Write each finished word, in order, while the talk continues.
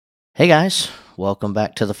Hey guys, welcome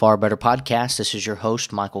back to the Far Better Podcast. This is your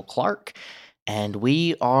host, Michael Clark, and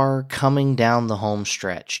we are coming down the home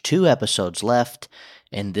stretch. 2 episodes left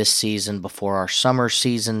in this season before our summer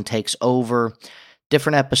season takes over.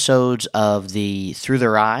 Different episodes of the Through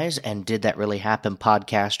Their Eyes and Did That Really Happen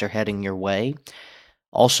podcast are heading your way.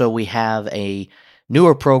 Also, we have a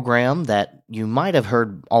newer program that you might have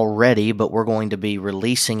heard already, but we're going to be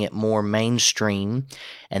releasing it more mainstream,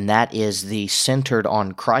 and that is the Centered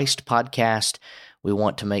on Christ podcast. We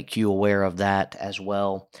want to make you aware of that as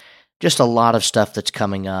well. Just a lot of stuff that's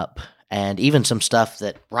coming up, and even some stuff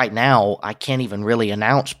that right now I can't even really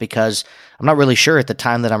announce because I'm not really sure at the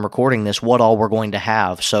time that I'm recording this what all we're going to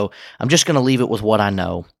have. So I'm just going to leave it with what I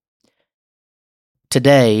know.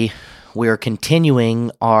 Today, we are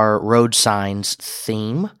continuing our road signs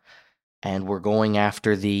theme, and we're going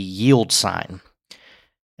after the yield sign.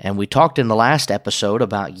 And we talked in the last episode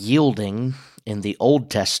about yielding in the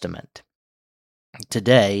Old Testament.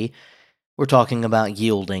 Today, we're talking about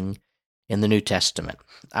yielding in the New Testament.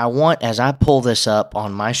 I want, as I pull this up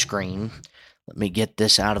on my screen, let me get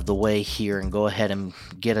this out of the way here and go ahead and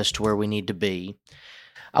get us to where we need to be.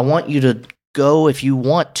 I want you to go, if you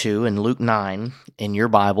want to, in Luke 9, in your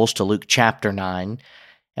Bibles, to Luke chapter 9,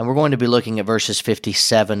 and we're going to be looking at verses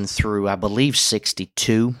 57 through, I believe,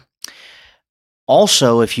 62.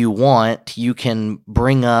 Also, if you want, you can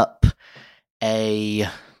bring up a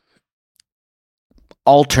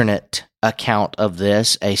alternate account of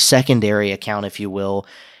this, a secondary account, if you will,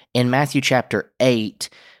 in Matthew chapter 8,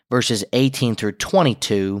 verses 18 through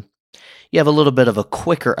 22. You have a little bit of a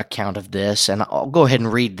quicker account of this, and I'll go ahead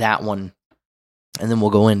and read that one, and then we'll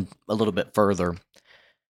go in a little bit further.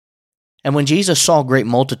 And when Jesus saw great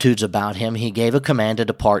multitudes about him, he gave a command to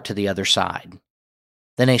depart to the other side.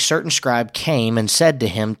 Then a certain scribe came and said to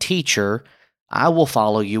him, "Teacher, I will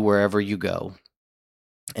follow you wherever you go."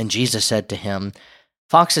 And Jesus said to him,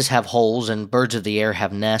 "Foxes have holes and birds of the air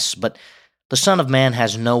have nests, but the Son of Man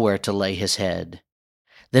has nowhere to lay his head."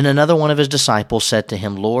 Then another one of his disciples said to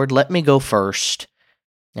him, "Lord, let me go first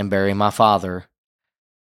and bury my father."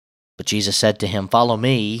 But Jesus said to him, "Follow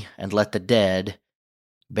me, and let the dead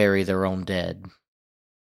bury their own dead."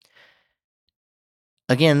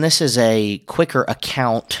 Again, this is a quicker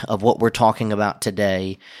account of what we're talking about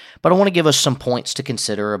today, but I want to give us some points to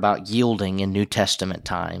consider about yielding in New Testament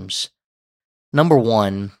times. Number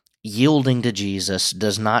one, yielding to Jesus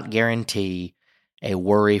does not guarantee a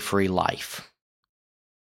worry-free life.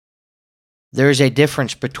 There is a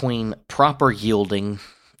difference between proper yielding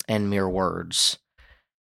and mere words.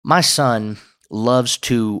 My son loves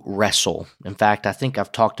to wrestle. In fact, I think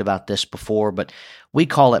I've talked about this before, but we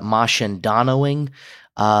call it Mashindanoing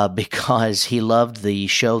because he loved the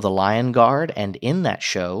show The Lion Guard, and in that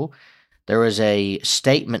show, there was a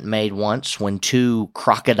statement made once when 2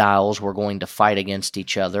 crocodiles were going to fight against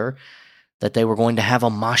each other that they were going to have a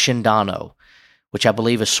Mashindano, which I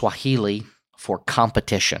believe is Swahili for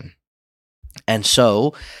competition. And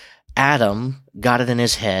so Adam got it in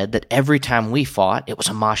his head that every time we fought, it was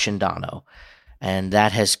a Mashindano. And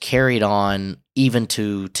that has carried on even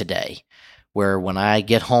to today, where when I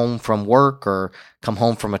get home from work or come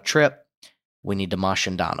home from a trip, we need to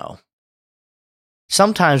Mashindano.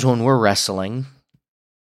 Sometimes when we're wrestling,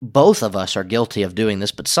 both of us are guilty of doing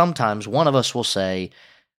this, but sometimes one of us will say,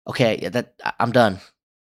 "Okay, I'm done."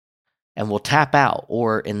 And we'll tap out,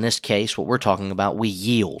 or in this case, what we're talking about, we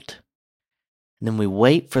yield. And then we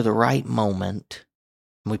wait for the right moment,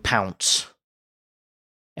 and we pounce,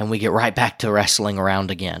 and we get right back to wrestling around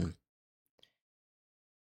again.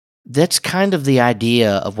 That's kind of the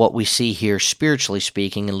idea of what we see here, spiritually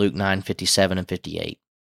speaking, in Luke 9, 57 and 58.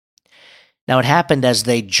 Now it happened as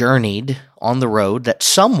they journeyed on the road that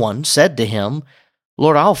someone said to him,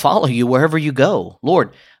 "Lord, I'll follow you wherever you go.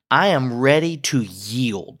 Lord, I am ready to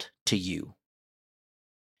yield to you."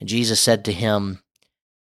 And Jesus said to him,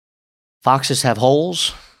 "Foxes have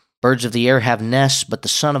holes, birds of the air have nests, but the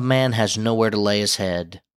Son of Man has nowhere to lay his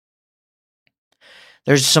head."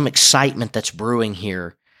 There's some excitement that's brewing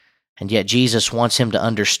here, and yet Jesus wants him to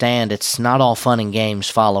understand it's not all fun and games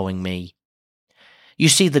following me. You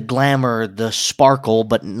see the glamour, the sparkle,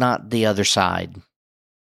 but not the other side.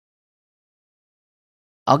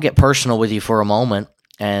 I'll get personal with you for a moment,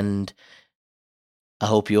 and I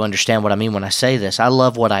hope you understand what I mean when I say this. I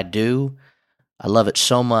love what I do. I love it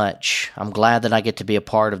so much. I'm glad that I get to be a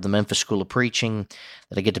part of the Memphis School of Preaching,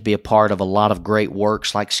 that I get to be a part of a lot of great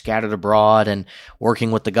works like Scattered Abroad and working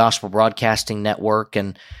with the Gospel Broadcasting Network.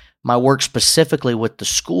 And my work specifically with the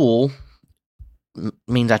school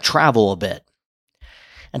means I travel a bit.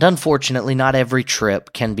 And unfortunately, not every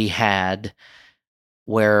trip can be had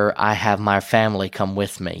where I have my family come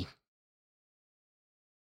with me.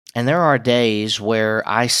 And there are days where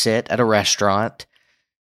I sit at a restaurant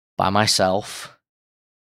by myself,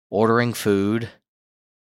 ordering food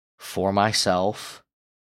for myself,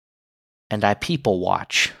 and I people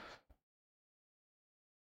watch.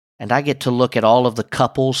 And I get to look at all of the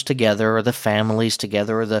couples together, or the families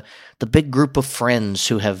together, or the big group of friends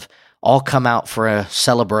who have all come out for a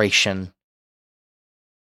celebration.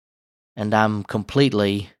 And I'm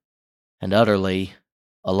completely and utterly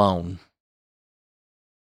alone.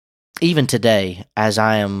 Even today, as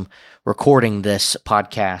I am recording this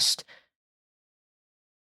podcast,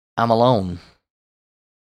 I'm alone.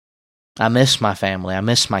 I miss my family. I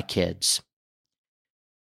miss my kids.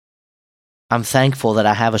 I'm thankful that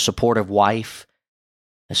I have a supportive wife,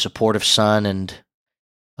 a supportive son, and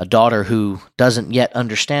a daughter who doesn't yet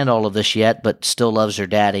understand all of this yet, but still loves her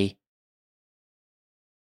daddy.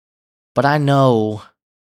 But I know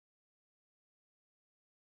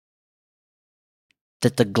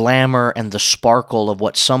that the glamour and the sparkle of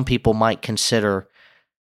what some people might consider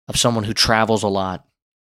of someone who travels a lot,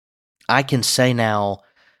 I can say now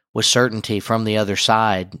with certainty from the other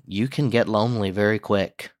side, you can get lonely very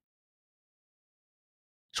quick.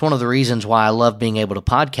 It's one of the reasons why I love being able to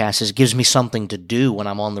podcast is it gives me something to do when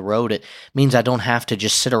I'm on the road. It means I don't have to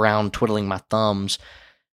just sit around twiddling my thumbs.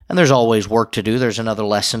 And there's always work to do. There's another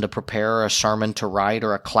lesson to prepare, or a sermon to write,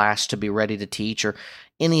 or a class to be ready to teach, or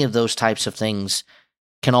any of those types of things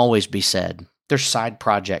can always be said. There's side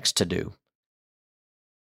projects to do.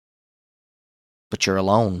 But you're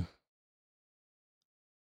alone.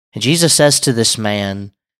 And Jesus says to this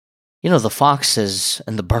man, the foxes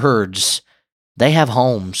and the birds, they have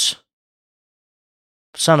homes.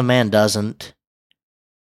 Son of Man doesn't.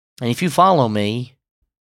 And if you follow me,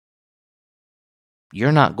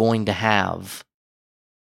 you're not going to have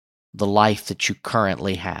the life that you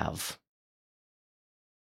currently have.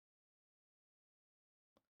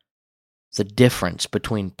 The difference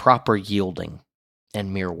between proper yielding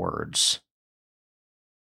and mere words.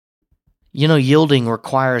 Yielding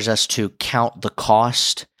requires us to count the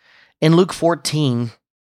cost. In Luke 14,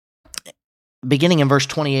 beginning in verse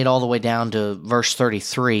 28 all the way down to verse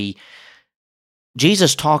 33,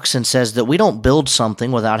 Jesus talks and says that we don't build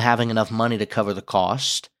something without having enough money to cover the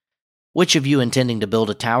cost. Which of you intending to build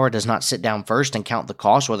a tower does not sit down first and count the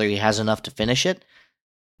cost, whether he has enough to finish it?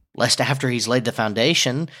 Lest after he's laid the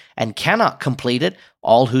foundation and cannot complete it,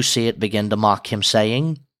 all who see it begin to mock him,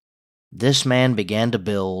 saying, "This man began to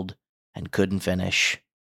build and couldn't finish."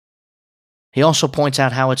 He also points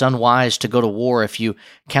out how it's unwise to go to war if you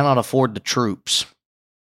cannot afford the troops.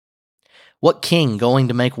 What king going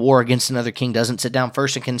to make war against another king doesn't sit down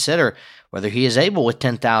first and consider whether he is able with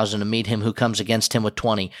 10,000 to meet him who comes against him with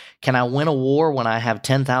 20? Can I win a war when I have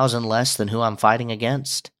 10,000 less than who I'm fighting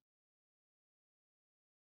against?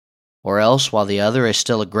 Or else, while the other is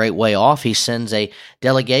still a great way off, he sends a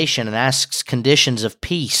delegation and asks conditions of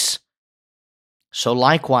peace. So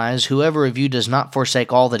likewise, whoever of you does not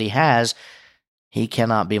forsake all that he has, he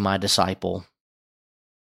cannot be my disciple.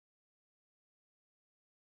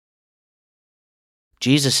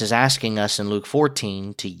 Jesus is asking us in Luke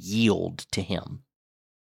 14 to yield to him.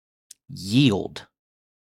 Yield.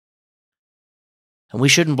 And we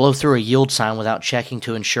shouldn't blow through a yield sign without checking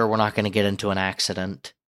to ensure we're not going to get into an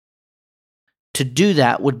accident. To do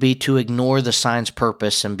that would be to ignore the sign's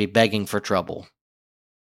purpose and be begging for trouble.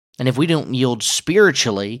 And if we don't yield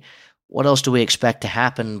spiritually, what else do we expect to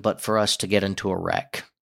happen but for us to get into a wreck?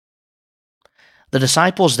 The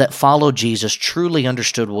disciples that followed Jesus truly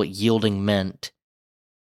understood what yielding meant.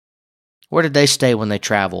 Where did they stay when they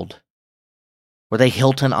traveled? Were they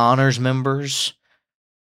Hilton Honors members?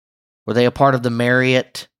 Were they a part of the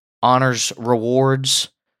Marriott Honors Rewards?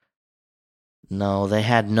 No, they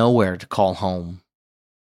had nowhere to call home.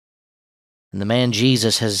 And the man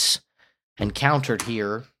Jesus has encountered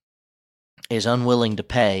here is unwilling to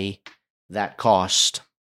pay that cost.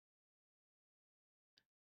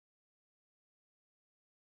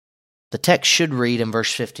 The text should read in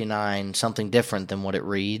verse 59 something different than what it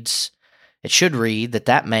reads. It should read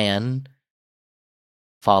that man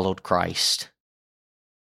followed Christ.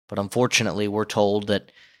 But unfortunately, we're told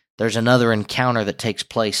that there's another encounter that takes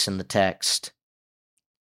place in the text.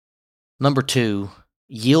 Number 2,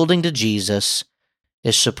 yielding to Jesus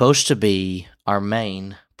is supposed to be our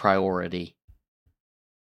main priority.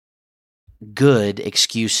 Good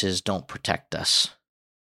excuses don't protect us.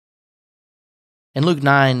 In Luke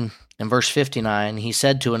 9 and verse 59, he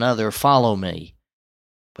said to another, "Follow me."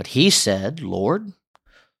 But he said, "Lord,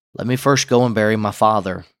 let me first go and bury my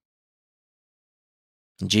father."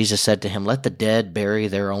 And Jesus said to him, "Let the dead bury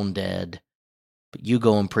their own dead, but you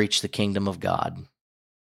go and preach the kingdom of God."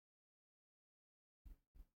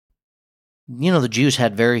 The Jews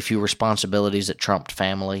had very few responsibilities that trumped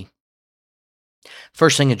family.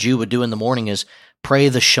 First thing a Jew would do in the morning is pray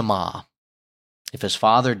the Shema. If his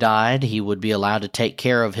father died, he would be allowed to take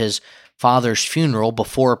care of his father's funeral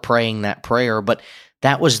before praying that prayer, but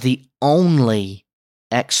that was the only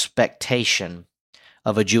expectation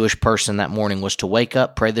of a Jewish person that morning, was to wake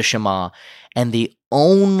up, pray the Shema, and the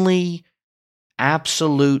only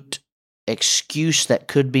absolute excuse that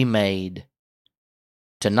could be made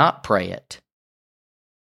to not pray it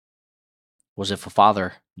was if a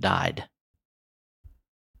father died.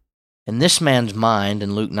 In this man's mind,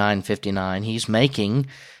 in Luke 9:59, he's making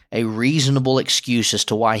a reasonable excuse as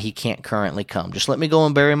to why he can't currently come. Just let me go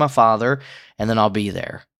and bury my father, and then I'll be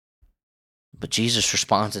there. But Jesus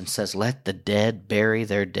responds and says, let the dead bury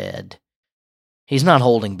their dead. He's not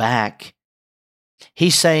holding back.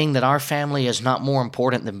 He's saying that our family is not more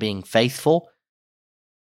important than being faithful.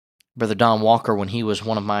 Brother Don Walker, when he was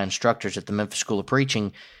one of my instructors at the Memphis School of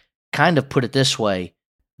Preaching, kind of put it this way: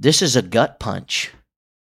 this is a gut punch.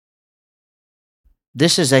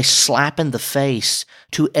 This is a slap in the face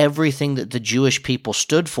to everything that the Jewish people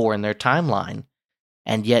stood for in their timeline.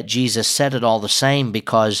 And yet Jesus said it all the same,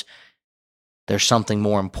 because there's something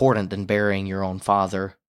more important than burying your own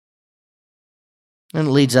father. And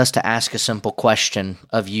it leads us to ask a simple question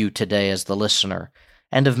of you today as the listener,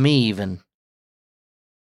 and of me even.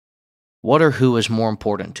 What or who is more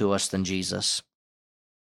important to us than Jesus?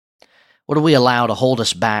 What do we allow to hold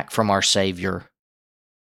us back from our Savior?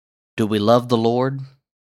 Do we love the Lord?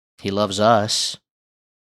 He loves us.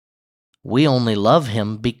 We only love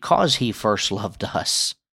Him because He first loved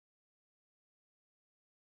us.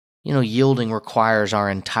 Yielding requires our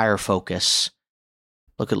entire focus.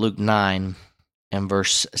 Look at Luke 9 and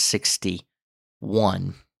verse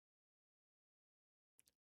 61.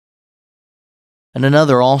 And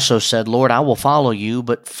another also said, Lord, I will follow you,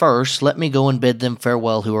 but first let me go and bid them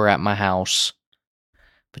farewell who are at my house.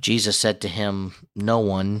 But Jesus said to him, no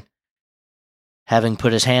one, having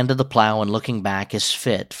put his hand to the plow and looking back, is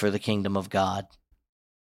fit for the kingdom of God.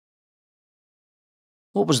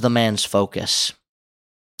 What was the man's focus?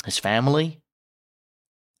 His family?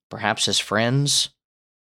 Perhaps his friends?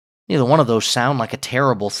 Neither one of those sound like a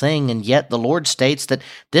terrible thing, and yet the Lord states that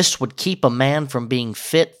this would keep a man from being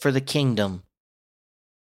fit for the kingdom.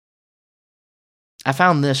 I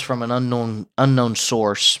found this from an unknown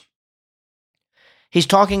source. He's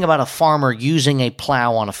talking about a farmer using a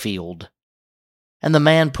plow on a field. And the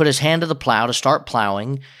man put his hand to the plow to start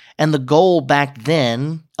plowing, and the goal back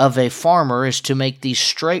then of a farmer is to make these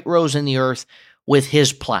straight rows in the earth with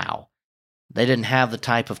his plow. They didn't have the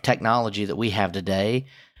type of technology that we have today,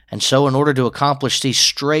 and so in order to accomplish these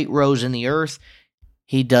straight rows in the earth,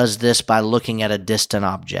 he does this by looking at a distant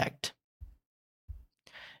object.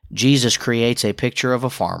 Jesus creates a picture of a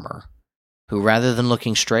farmer who, rather than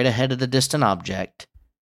looking straight ahead at a distant object,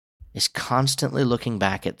 is constantly looking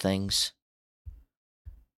back at things.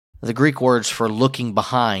 The Greek words for looking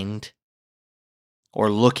behind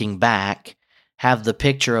or looking back have the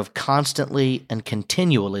picture of constantly and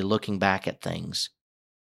continually looking back at things.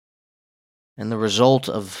 And the result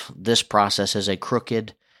of this process is a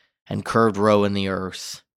crooked and curved row in the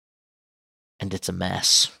earth, and it's a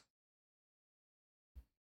mess.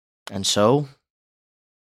 And so,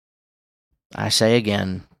 I say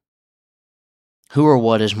again, who or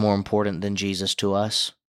what is more important than Jesus to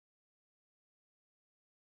us?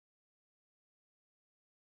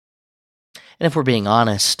 And if we're being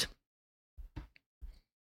honest,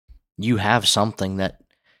 you have something that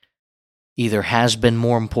either has been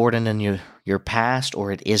more important in your past,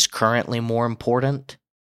 or it is currently more important.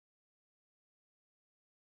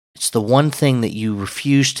 It's the one thing that you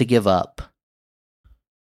refuse to give up.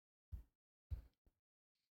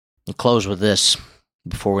 I'll close with this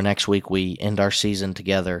before next week we end our season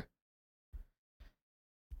together.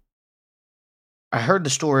 I heard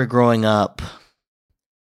the story growing up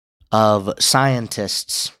of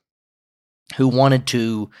scientists who wanted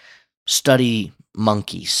to study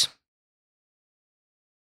monkeys.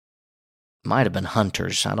 Might have been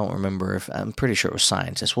hunters. I don't remember. I'm pretty sure it was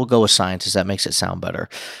scientists. We'll go with scientists. That makes it sound better.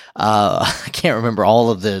 I can't remember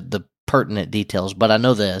all of the pertinent details, but I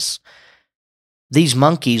know this. These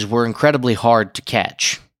monkeys were incredibly hard to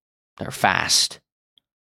catch. They're fast.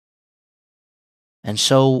 And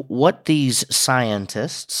so what these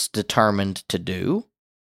scientists determined to do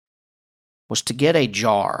was to get a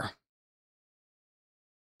jar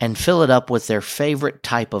and fill it up with their favorite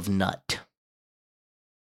type of nut.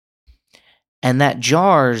 And that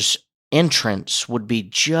jar's entrance would be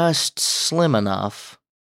just slim enough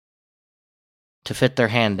to fit their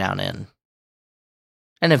hand down in.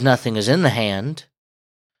 And if nothing is in the hand,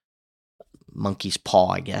 monkey's paw,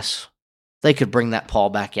 I guess. They could bring that paw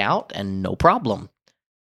back out and no problem.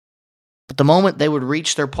 But the moment they would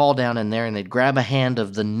reach their paw down in there and they'd grab a hand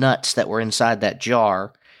of the nuts that were inside that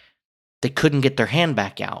jar, they couldn't get their hand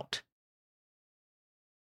back out.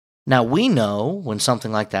 Now, we know when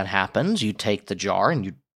something like that happens, you take the jar and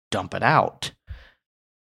you dump it out.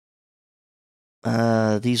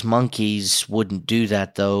 These monkeys wouldn't do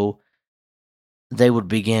that, though. They would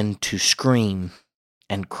begin to scream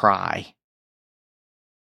and cry,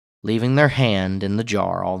 leaving their hand in the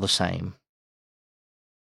jar all the same.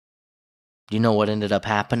 Do you know what ended up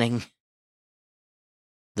happening?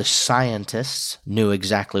 The scientists knew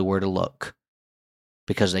exactly where to look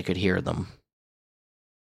because they could hear them.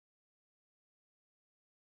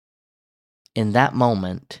 In that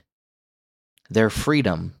moment, their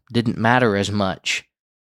freedom didn't matter as much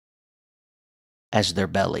as their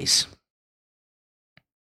bellies.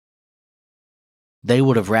 They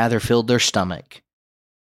would have rather filled their stomach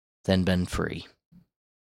than been free.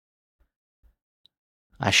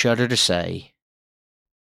 I shudder to say,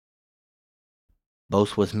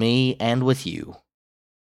 both with me and with you,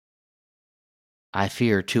 I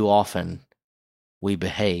fear too often we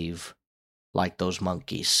behave like those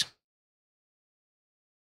monkeys.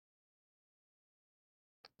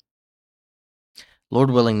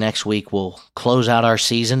 Lord willing, next week we'll close out our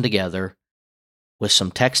season together with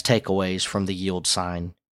some text takeaways from the yield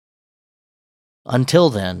sign. Until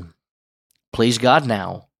then, please God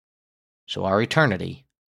now, so our eternity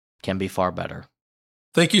can be far better.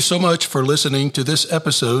 Thank you so much for listening to this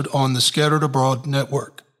episode on the Scattered Abroad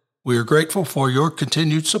Network. We are grateful for your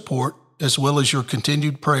continued support as well as your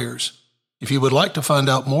continued prayers. If you would like to find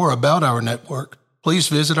out more about our network, please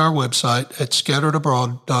visit our website at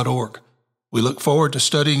scatteredabroad.org. We look forward to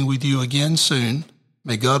studying with you again soon.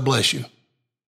 May God bless you.